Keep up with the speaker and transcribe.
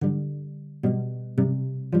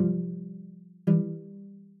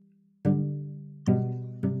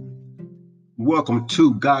Welcome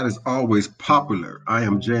to God is Always Popular. I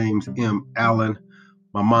am James M. Allen.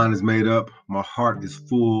 My mind is made up, my heart is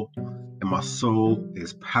full, and my soul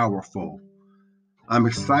is powerful. I'm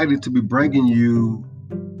excited to be bringing you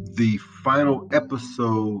the final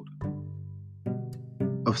episode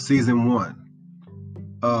of season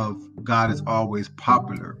 1 of God is Always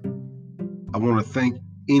Popular. I want to thank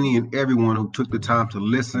any and everyone who took the time to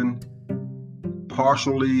listen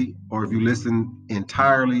partially, or if you listen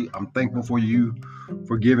entirely. I'm thankful for you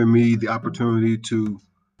for giving me the opportunity to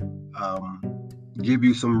give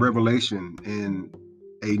you some revelation and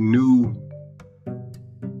a new,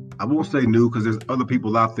 I won't say new because there's other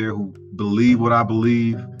people out there who believe what I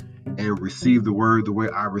believe and receive the word the way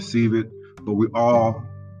I receive it, but we all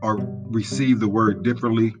receive the word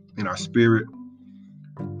differently in our spirit.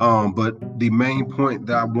 But the main point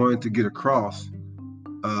that I wanted to get across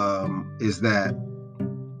is that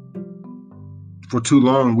for too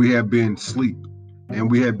long we have been asleep,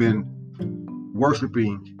 and we have been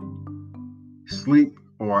worshiping sleep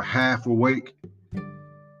or half awake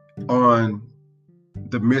on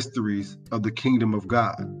the mysteries of the kingdom of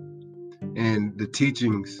God. And the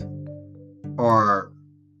teachings are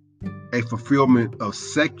a fulfillment of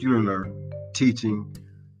secular teaching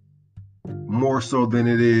more so than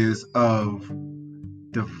it is of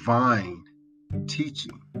divine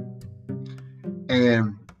teaching.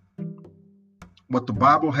 And what the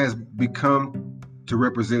Bible has become to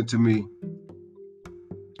represent to me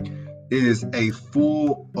is a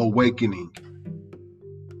full awakening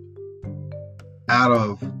out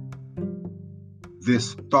of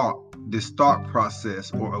this thought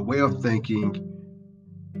process, or a way of thinking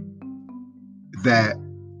that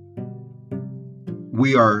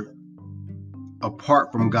we are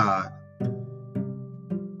apart from God.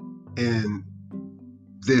 And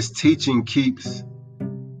this teaching keeps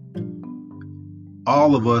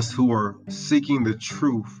all of us who are seeking the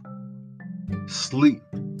truth sleep,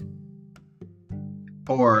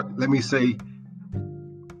 or let me say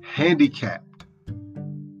handicapped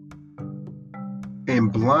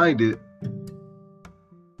and blinded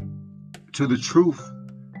to the truth.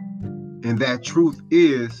 And that truth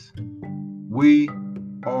is, we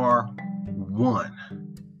are one.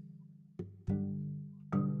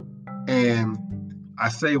 And I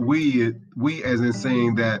say we as in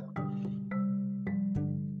saying that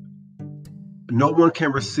no one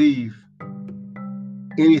can receive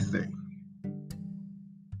anything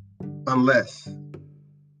unless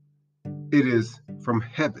it is from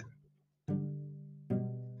heaven.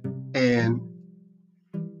 And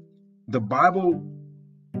the Bible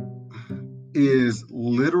is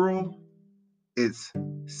literal, it's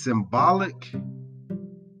symbolic.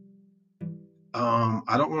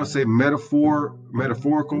 I don't want to say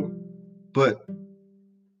metaphorical, but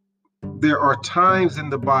there are times in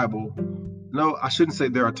the Bible. No, I shouldn't say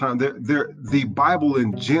there are times. The Bible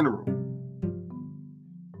in general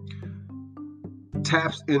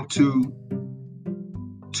taps into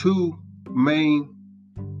two main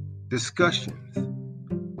discussions.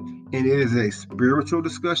 And it is a spiritual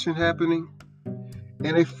discussion happening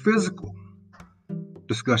and a physical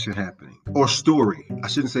discussion happening, or story. I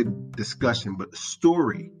shouldn't say discussion, but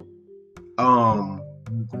story.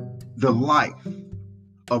 The life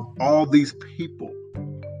of all these people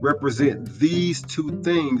represent these two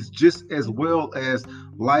things, just as well as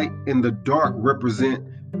light and the dark represent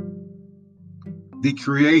the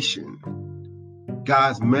creation.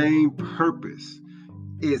 God's main purpose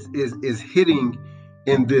is hitting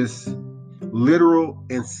in this literal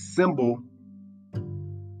and symbol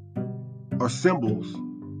or symbols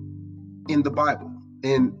in the Bible.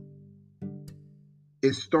 And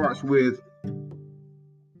it starts with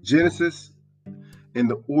Genesis in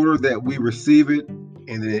the order that we receive it,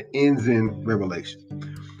 and then it ends in Revelation.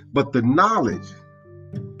 But the knowledge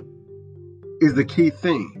is the key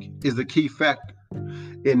thing, is the key factor.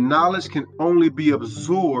 And knowledge can only be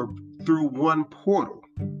absorbed through one portal.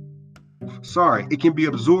 Sorry, it can be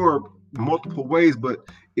absorbed multiple ways, but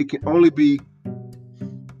it can only be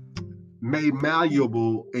made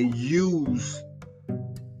malleable and used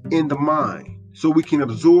in the mind. So we can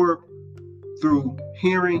absorb through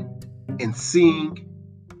hearing and seeing,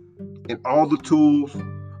 and all the tools,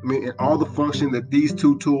 and all the function that these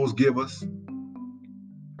two tools give us.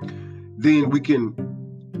 Then we can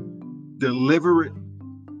deliver it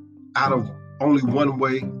out of only one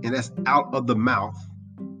way, and that's out of the mouth.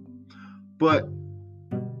 But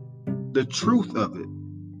the truth of it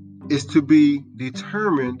is to be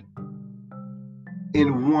determined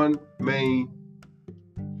in one main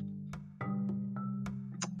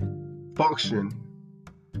function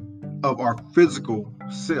of our physical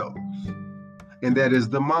selves, and that is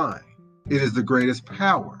the mind. It is the greatest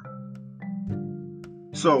power.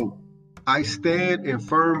 So I stand in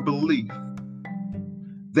firm belief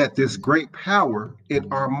that this great power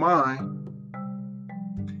in our mind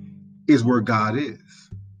is where God is.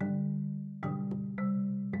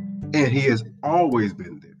 And he has always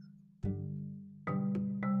been there.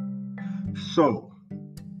 So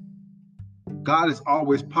God is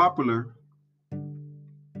always popular.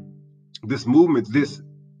 This movement, this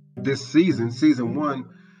season 1,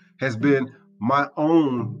 has been my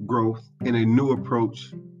own growth in a new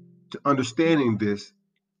approach to understanding this,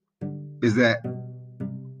 is that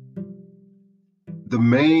the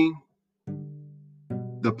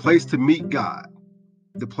place to meet God,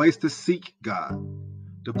 the place to seek God,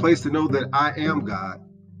 the place to know that I am God,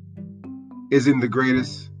 is in the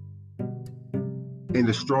greatest, in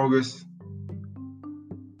the strongest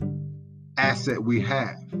asset we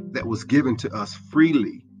have that was given to us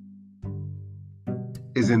freely,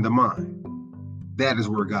 is in the mind. That is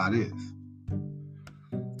where God is.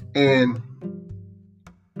 And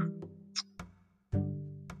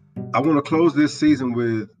I want to close this season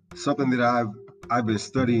with something that I've been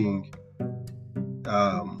studying.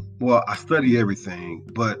 Well, I study everything,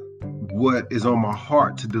 but what is on my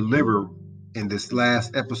heart to deliver in this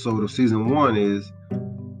last episode of season 1 is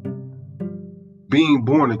being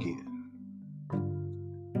born again.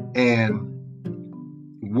 And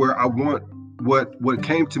where I want, what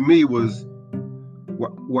came to me was,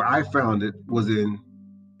 where I found it was in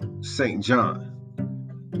St. John,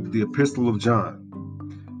 the Epistle of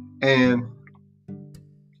John. And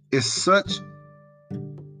it's such,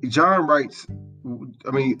 John writes,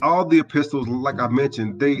 I mean, all the epistles, like I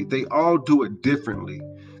mentioned, they all do it differently.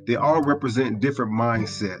 They all represent different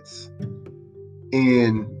mindsets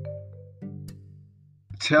in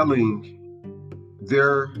telling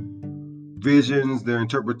their visions, their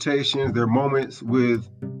interpretations, their moments with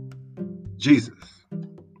Jesus.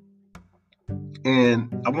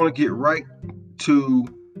 And I want to get right to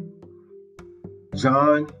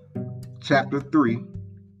John chapter 3.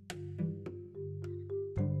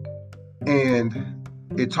 And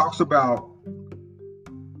it talks about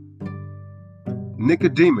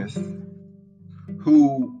Nicodemus,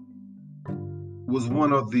 who was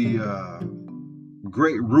one of the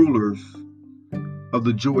great rulers of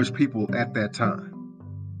the Jewish people at that time.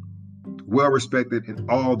 Well respected in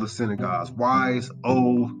all the synagogues, wise,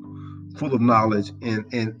 old, full of knowledge,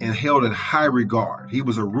 and held in high regard. He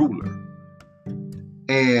was a ruler.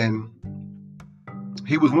 And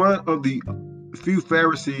he was one of the few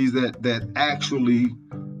Pharisees that actually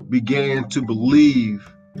began to believe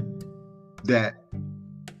that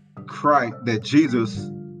Christ, that Jesus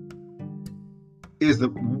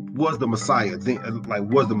was the Messiah.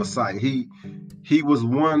 Was the Messiah. He was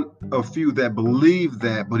one of few that believed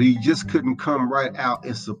that, but he just couldn't come right out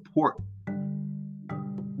and support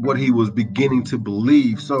what he was beginning to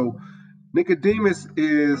believe. So Nicodemus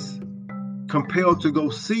is compelled to go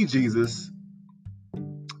see Jesus,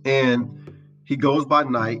 and he goes by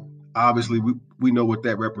night. Obviously, we know what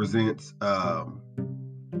that represents.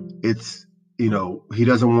 It's, he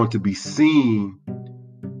doesn't want to be seen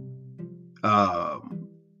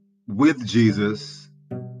with Jesus,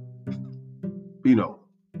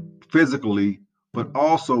 physically, but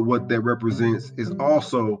also what that represents is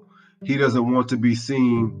also he doesn't want to be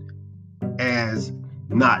seen as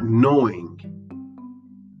not knowing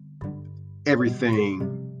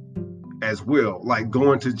everything as well. Like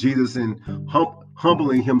going to Jesus and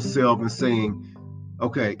humbling himself and saying,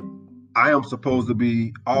 okay, I am supposed to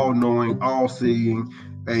be all-knowing, all-seeing,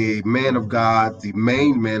 a man of God, the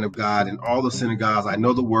main man of God in all the synagogues. I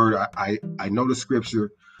know the word, I know the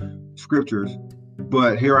scriptures,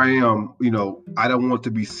 but here I am, I don't want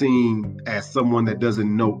to be seen as someone that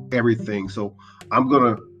doesn't know everything. So I'm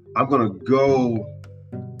gonna go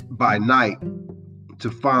by night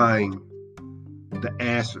to find the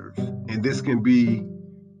answers. And this can be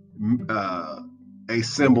a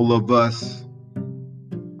symbol of us,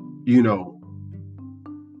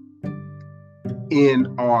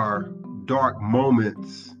 in our dark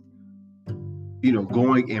moments,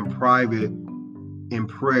 going in private in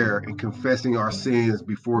prayer and confessing our sins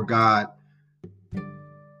before God,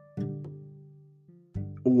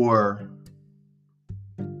 or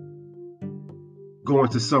going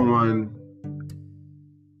to someone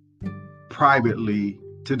privately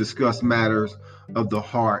to discuss matters of the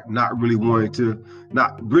heart, not really wanting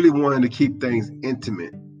to keep things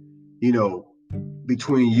intimate,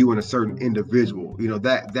 between you and a certain individual.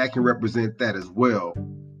 That can represent that as well.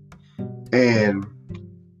 And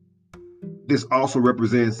this also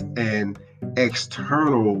represents an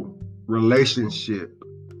external relationship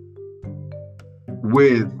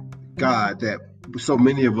with God that so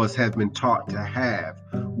many of us have been taught to have,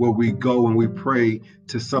 where we go and we pray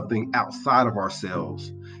to something outside of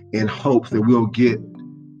ourselves in hopes that we'll get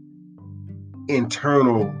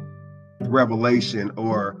internal revelation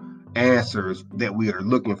or answers that we are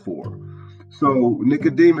looking for. So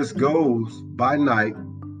Nicodemus goes by night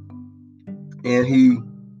and he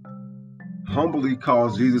humbly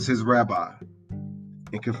calls Jesus his rabbi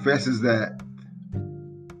and confesses that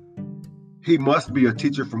he must be a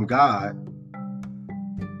teacher from God,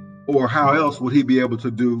 or how else would he be able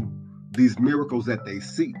to do these miracles that they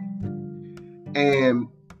see? And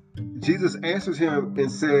Jesus answers him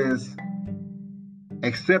and says,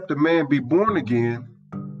 except a man be born again,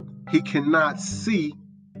 he cannot see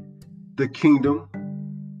the kingdom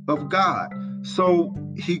of God. So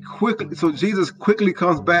Jesus quickly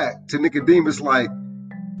comes back to Nicodemus like,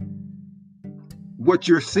 what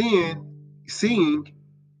you're seeing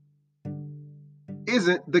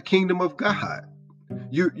isn't the kingdom of God.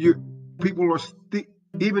 People are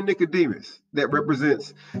even Nicodemus, that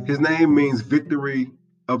represents, his name means victory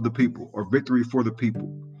of the people, or victory for the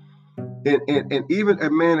people. And even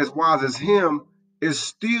a man as wise as him is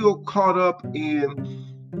still caught up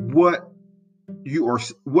in what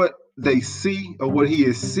they see, or what he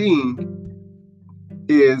is seeing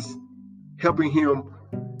is helping him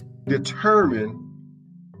determine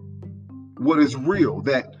what is real,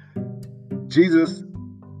 that Jesus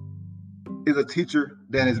is a teacher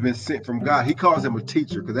that has been sent from God. He calls him a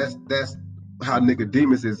teacher because that's how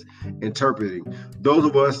Nicodemus is interpreting. Those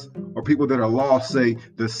of us, or people that are lost, say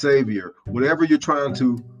the Savior. Whatever you're trying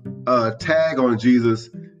to tag on Jesus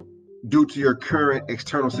due to your current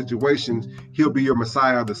external situations, he'll be your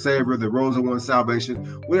Messiah, the Savior, the rose of one's salvation,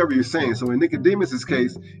 whatever you're saying. So in Nicodemus's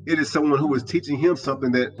case, it is someone who is teaching him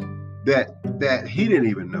something that he didn't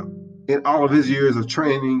even know in all of his years of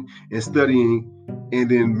training and studying and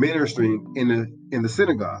then ministering in the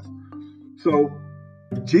synagogues. So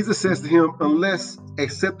Jesus says to him,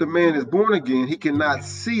 except a man is born again, he cannot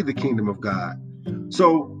see the kingdom of God.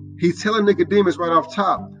 So he's telling Nicodemus right off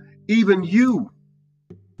top, even you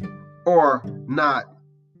are not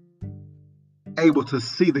able to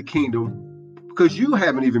see the kingdom because you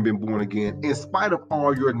haven't even been born again. In spite of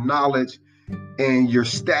all your knowledge and your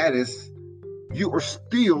status, you are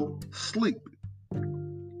still asleep.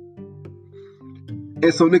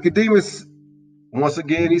 And so Nicodemus, once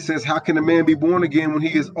again, he says, how can a man be born again when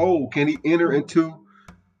he is old? Can he enter into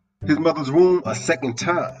his mother's womb a second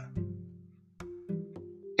time?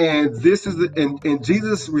 And and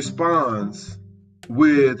Jesus responds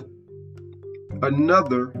with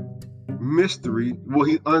another mystery. Well,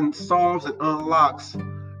 he unsolves and unlocks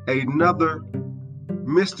another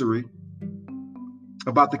mystery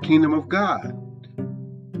about the kingdom of God.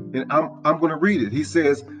 And I'm going to read it. He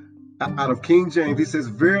says, out of King James, he says,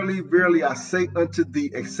 verily, verily, I say unto thee,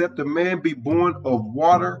 except a man be born of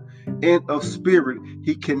water and of spirit,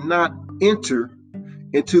 he cannot enter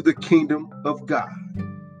into the kingdom of God.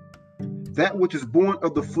 That which is born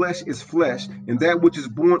of the flesh is flesh, and that which is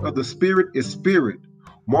born of the spirit is spirit.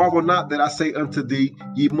 Marvel not that I say unto thee,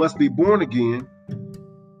 ye must be born again.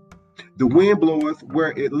 The wind bloweth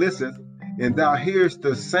where it listeth, and thou hearest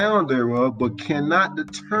the sound thereof, but cannot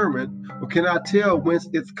determine or cannot tell whence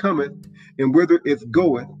it cometh and whither it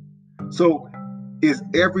goeth. So is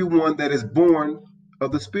everyone that is born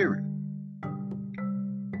of the Spirit.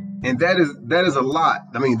 And that is a lot.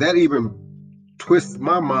 I mean, that even twists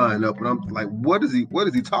my mind up, and I'm like, what is he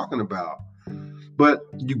talking about? But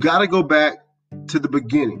you got to go back to the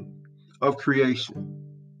beginning of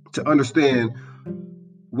creation to understand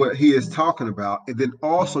what he is talking about. And then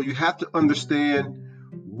also you have to understand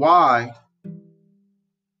why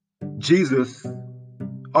Jesus,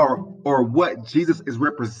 or what Jesus is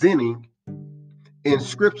representing in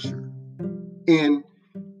scripture, in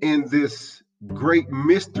this great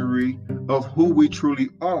mystery of who we truly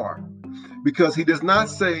are. Because he does not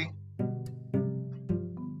say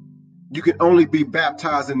you can only be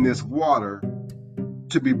baptized in this water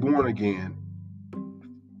to be born again,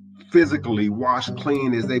 physically washed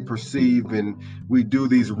clean as they perceive, and we do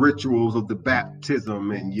these rituals of the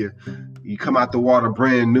baptism, and you come out the water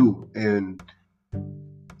brand new and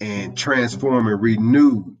transform and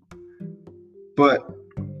renewed. But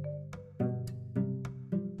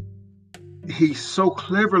he so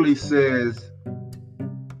cleverly says,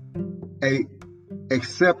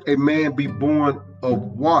 except a man be born of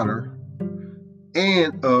water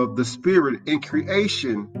and of the Spirit. In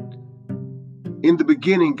creation, in the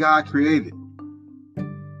beginning, God created,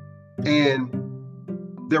 and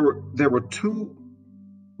there were two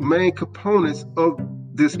main components of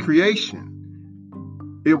this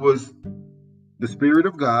creation. It was the Spirit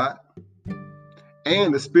of God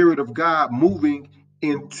and the Spirit of God moving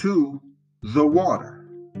into the water.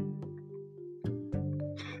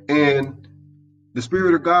 And the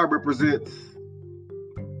Spirit of God represents,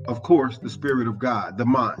 of course, the Spirit of God, the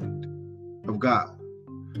mind of God.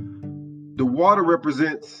 The water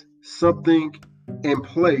represents something in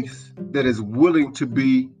place that is willing to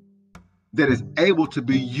be, that is able to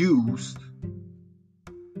be used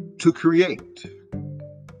to create,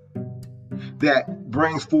 that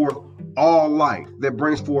brings forth all life, that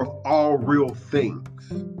brings forth all real things.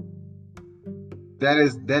 That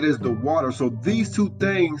is the water. So these two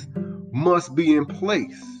things must be in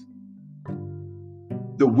place.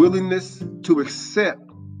 The willingness to accept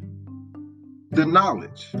the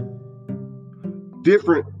knowledge,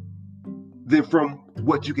 different than from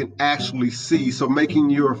what you can actually see. So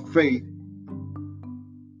making your faith,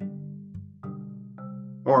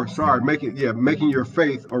 making your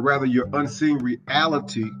faith, or rather your unseen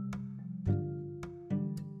reality,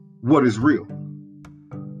 what is real.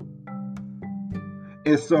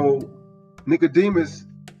 And so Nicodemus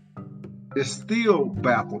is still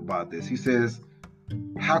baffled by this. He says,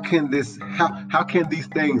 how can these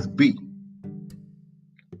things be?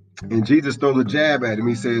 And Jesus throws a jab at him.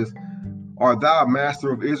 He says, art thou a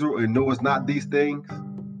master of Israel and knowest not these things?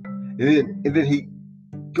 And then he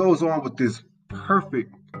goes on with this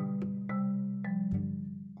perfect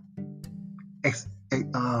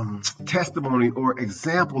testimony or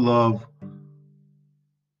example of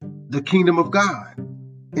the kingdom of God.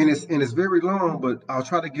 And it's very long, but I'll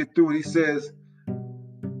try to get through it. He says,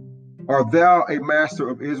 art thou a master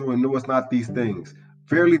of Israel and knowest not these things?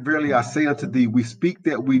 Verily, verily, I say unto thee, we speak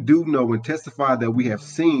that we do know and testify that we have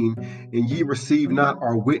seen, and ye receive not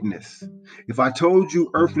our witness. If I told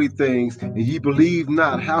you earthly things, and ye believe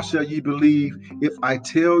not, how shall ye believe if I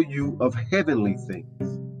tell you of heavenly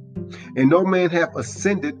things? And no man hath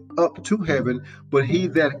ascended up to heaven, but he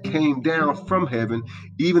that came down from heaven,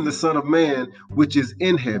 even the Son of Man, which is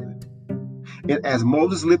in heaven. And as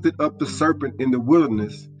Moses lifted up the serpent in the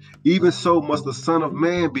wilderness, even so must the Son of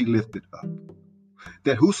Man be lifted up,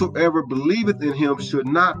 that whosoever believeth in him should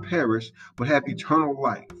not perish, but have eternal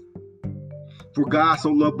life. For God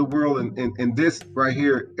so loved the world, and this right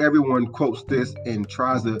here, everyone quotes this and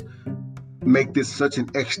tries to make this such an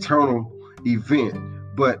external event.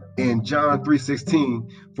 But in John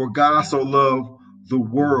 3:16, for God so loved the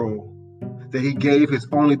world that he gave his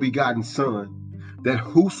only begotten Son, that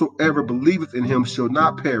whosoever believeth in him shall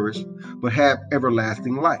not perish, but have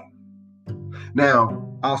everlasting life. Now,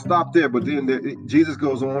 I'll stop there, but then Jesus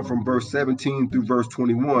goes on from verse 17 through verse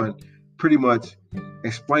 21, pretty much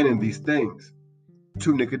explaining these things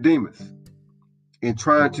to Nicodemus and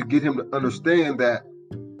trying to get him to understand that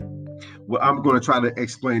what I'm going to try to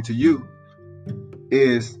explain to you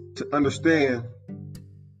is to understand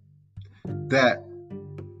that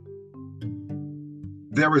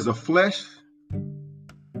there is a flesh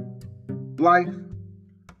life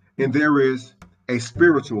and there is a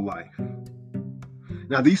spiritual life.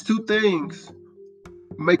 Now, these two things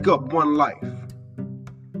make up one life,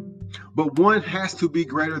 but one has to be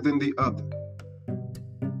greater than the other.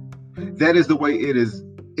 That is the way it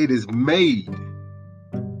is made.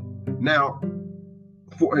 Now,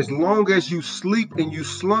 for as long as you sleep and you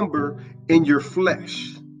slumber in your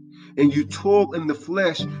flesh and you toil in the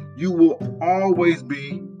flesh, you will always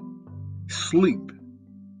be asleep,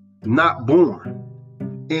 not born,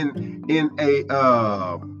 in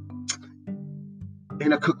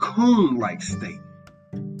a cocoon-like state.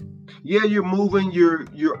 Yeah, you're moving,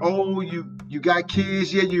 you're old, you got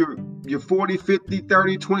kids, yeah, you're 40, 50,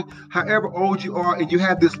 30, 20, however old you are, and you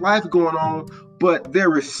have this life going on, but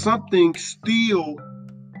there is something still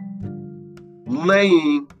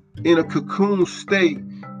laying in a cocoon state,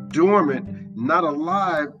 dormant, not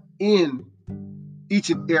alive in each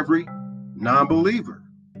and every non-believer.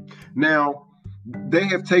 Now, they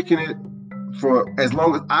have taken it for as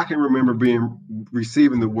long as I can remember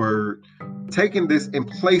receiving the word, taken this and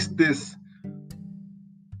placed this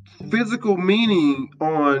physical meaning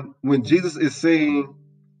on when Jesus is saying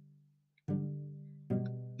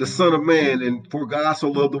the Son of Man, and for God so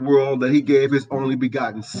loved the world that he gave his only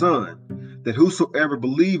begotten Son, that whosoever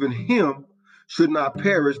believe in him should not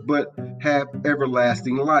perish but have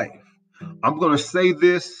everlasting life. I'm going to say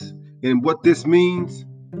this and what this means,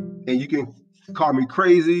 and you can call me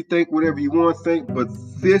crazy, think whatever you want to think, but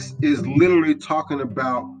this is literally talking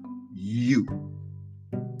about you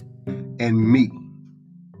and me.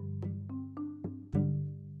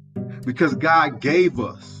 Because God gave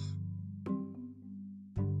us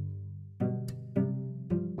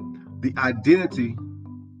the identity,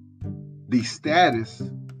 the status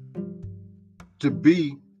to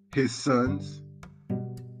be his sons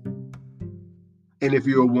And if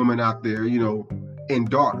you're a woman out there, and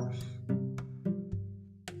daughters.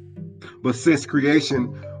 But since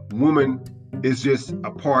creation, woman is just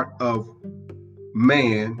a part of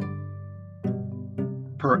man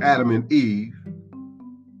per Adam and Eve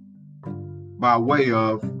by way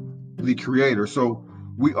of the Creator. So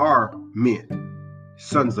we are men,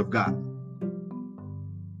 sons of God.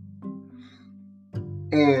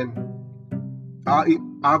 And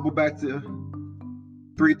I'll go back to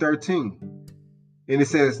 3:13. And it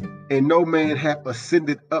says, and no man hath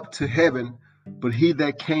ascended up to heaven, but he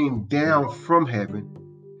that came down from heaven.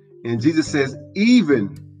 And Jesus says,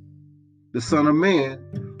 even the Son of Man,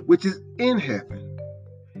 which is in heaven.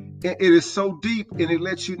 And it is so deep, and it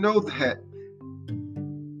lets you know that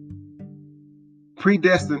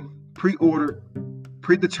predestined, pre-ordered,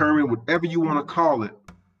 predetermined, whatever you want to call it,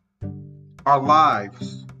 our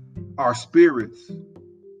lives, our spirits,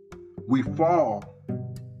 we fall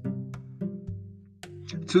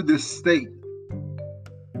to this state.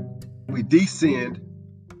 We descend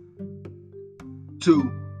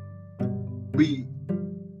to be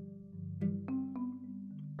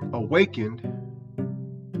awakened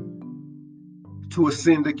to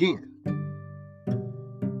ascend again.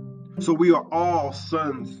 So we are all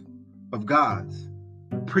sons of God's.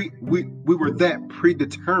 We were that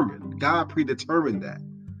predetermined. God predetermined that.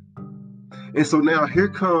 And so now here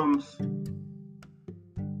comes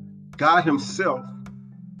God himself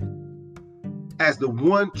as the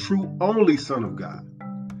one true only Son of God.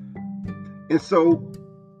 And so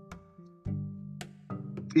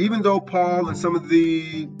even though Paul and some of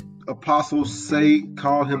the apostles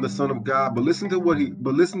call him the Son of God, but listen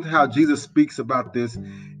to how Jesus speaks about this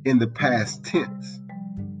in the past tense.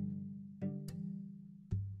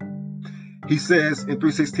 He says in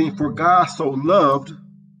 3:16, for God so loved,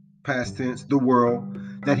 past tense, the world,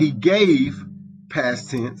 that he gave, past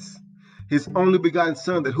tense, his only begotten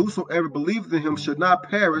Son, that whosoever believeth in him should not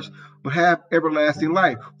perish, but have everlasting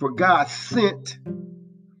life. For God sent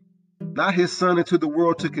not his Son into the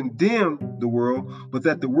world to condemn the world, but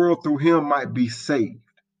that the world through him might be saved.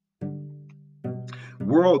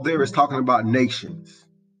 World there is talking about nations,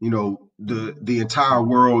 the entire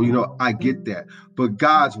world, I get that. But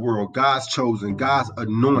God's world, God's chosen, God's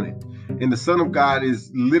anointed. And the Son of God is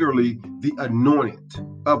literally the anointed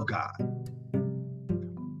of God.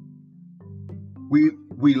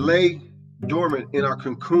 We lay dormant in our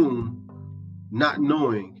cocoon, not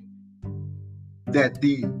knowing that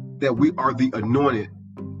we are the anointed,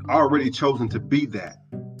 already chosen to be that.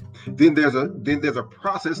 Then there's a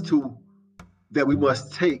process that we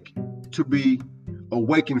must take to be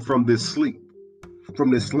awakened from this sleep,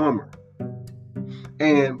 from this slumber.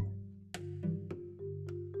 And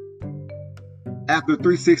after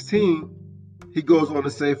 3:16, he goes on to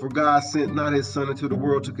say, for God sent not his Son into the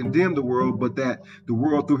world to condemn the world, but that the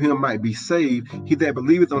world through him might be saved. He that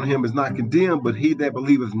believeth on him is not condemned, but he that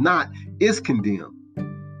believeth not is condemned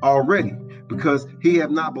already, because he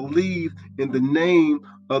have not believed in the name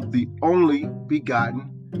of the only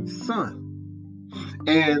begotten Son.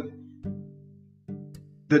 And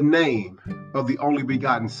the name of the only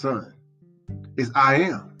begotten Son is I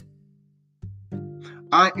am.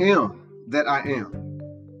 I am that I am.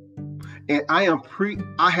 And I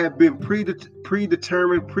have been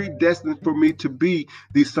predetermined, predestined for me to be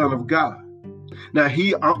the Son of God. Now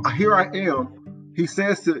here I am. He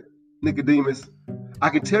says to Nicodemus, I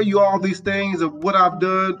can tell you all these things of what I've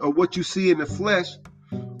done or what you see in the flesh,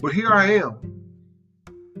 but here I am.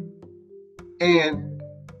 And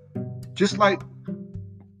just like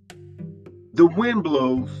the wind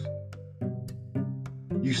blows,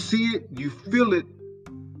 you see it, you feel it,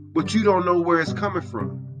 but you don't know where it's coming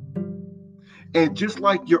from. And just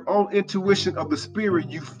like your own intuition of the spirit,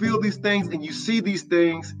 you feel these things and you see these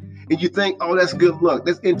things and you think, oh, that's good luck.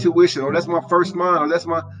 That's intuition, or that's my first mind,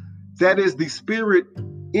 or that is the spirit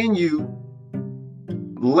in you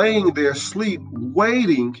laying there asleep,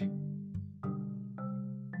 waiting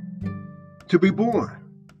to be born,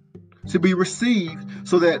 to be received,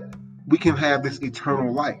 so that we can have this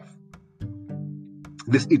eternal life,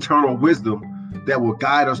 this eternal wisdom that will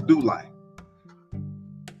guide us through life.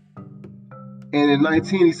 And in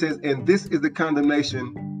 19, he says, and this is the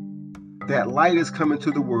condemnation, that light is come into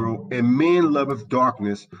the world, and men loveth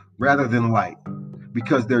darkness rather than light,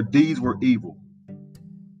 because their deeds were evil.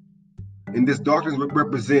 And this darkness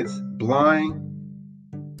represents blind,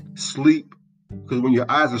 sleep, because when your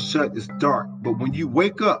eyes are shut, it's dark. But when you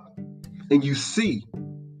wake up and you see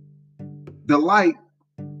the light,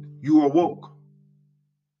 you awoke.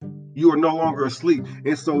 You are no longer asleep.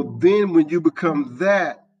 And so then when you become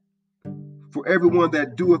that, for everyone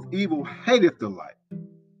that doeth evil hateth the light,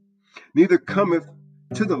 neither cometh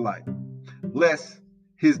to the light, lest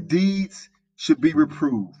his deeds should be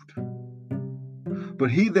reproved.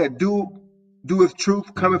 But he that doeth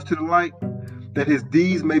truth cometh to the light, that his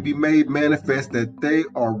deeds may be made manifest, that they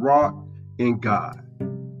are wrought in God.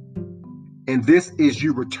 And this is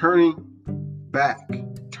you returning back,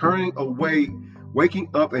 turning away, waking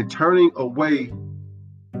up and turning away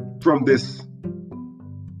from this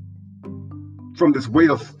way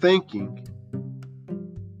of thinking,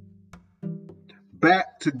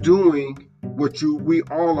 back to doing what we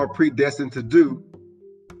all are predestined to do,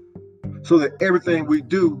 so that everything we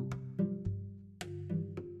do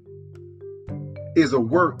is a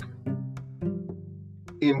work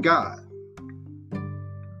in God.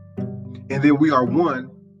 And then we are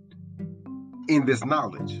one in this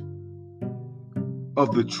knowledge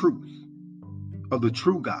of the truth, of the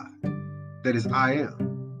true God, that is I am.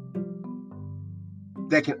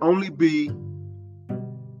 That can only be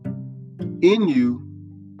in you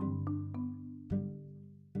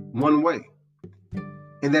one way.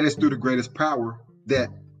 And that is through the greatest power that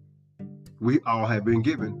we all have been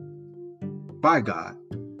given by God.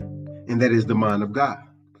 And that is the mind of God.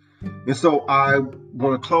 And so I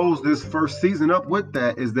want to close this first season up with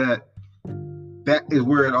that is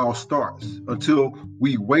where it all starts, until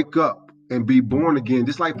we wake up and be born again.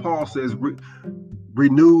 Just like Paul says,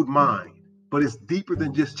 renewed mind. But it's deeper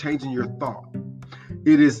than just changing your thought.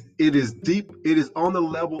 It is deep. It is on the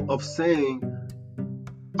level of saying,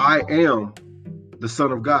 I am the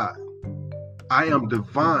Son of God. I am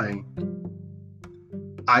divine.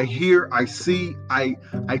 I hear, I see, I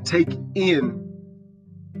take in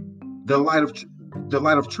the light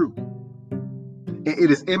of truth. And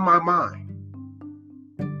it is in my mind.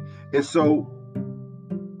 And so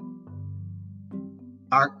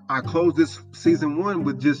I close this season 1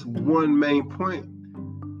 with just one main point,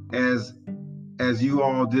 as you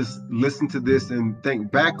all just listen to this and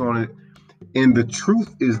think back on it. And the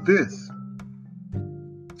truth is this: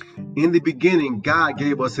 in the beginning, God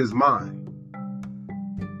gave us his mind.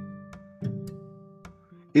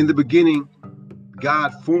 In the beginning,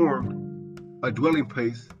 God formed a dwelling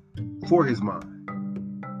place for his mind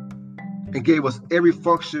and gave us every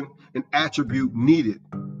function and attribute needed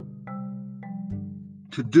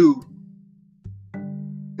to do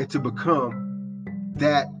and to become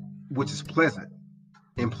that which is pleasant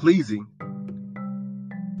and pleasing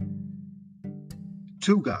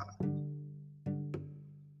to God.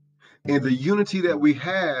 And the unity that we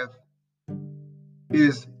have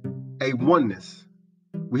is a oneness.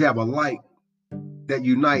 We have a light that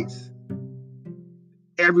unites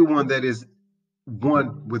everyone that is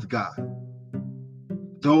one with God.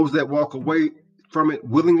 Those that walk away from it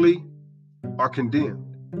willingly are condemned.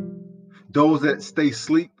 Those that stay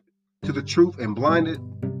asleep to the truth and blinded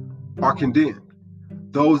are condemned.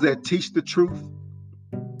 Those that teach the truth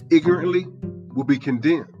ignorantly will be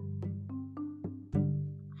condemned.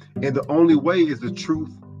 And the only way is the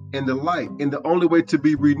truth and the light. And the only way to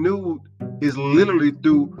be renewed is literally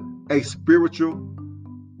through a spiritual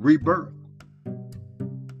rebirth.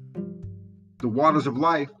 The waters of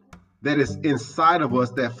life that is inside of us,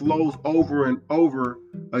 that flows over and over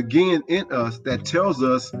again in us, that tells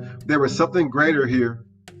us there is something greater here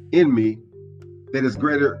in me, that is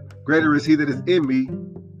greater is he that is in me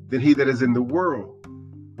than he that is in the world.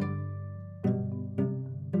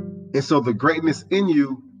 And so the greatness in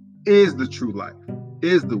you is the true life,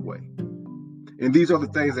 is the way. And these are the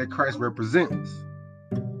things that Christ represents: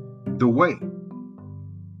 the way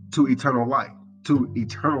to eternal life, to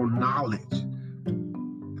eternal knowledge.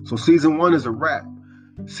 So season 1 is a wrap.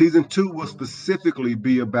 Season 2 will specifically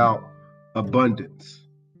be about abundance.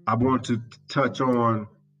 I want to touch on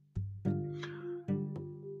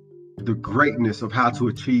the greatness of how to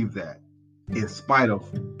achieve that in spite of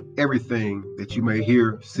everything that you may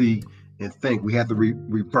hear, see, and think. We have to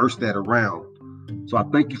reverse that around. So I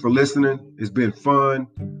thank you for listening. It's been fun.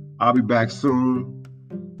 I'll be back soon.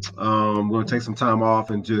 I'm going to take some time off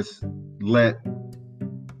and just let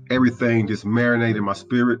everything just marinate in my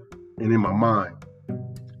spirit and in my mind.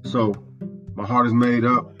 So my heart is made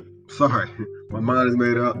up. Sorry, my mind is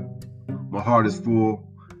made up. My heart is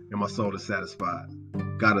full and my soul is satisfied.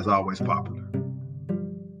 God is always popular.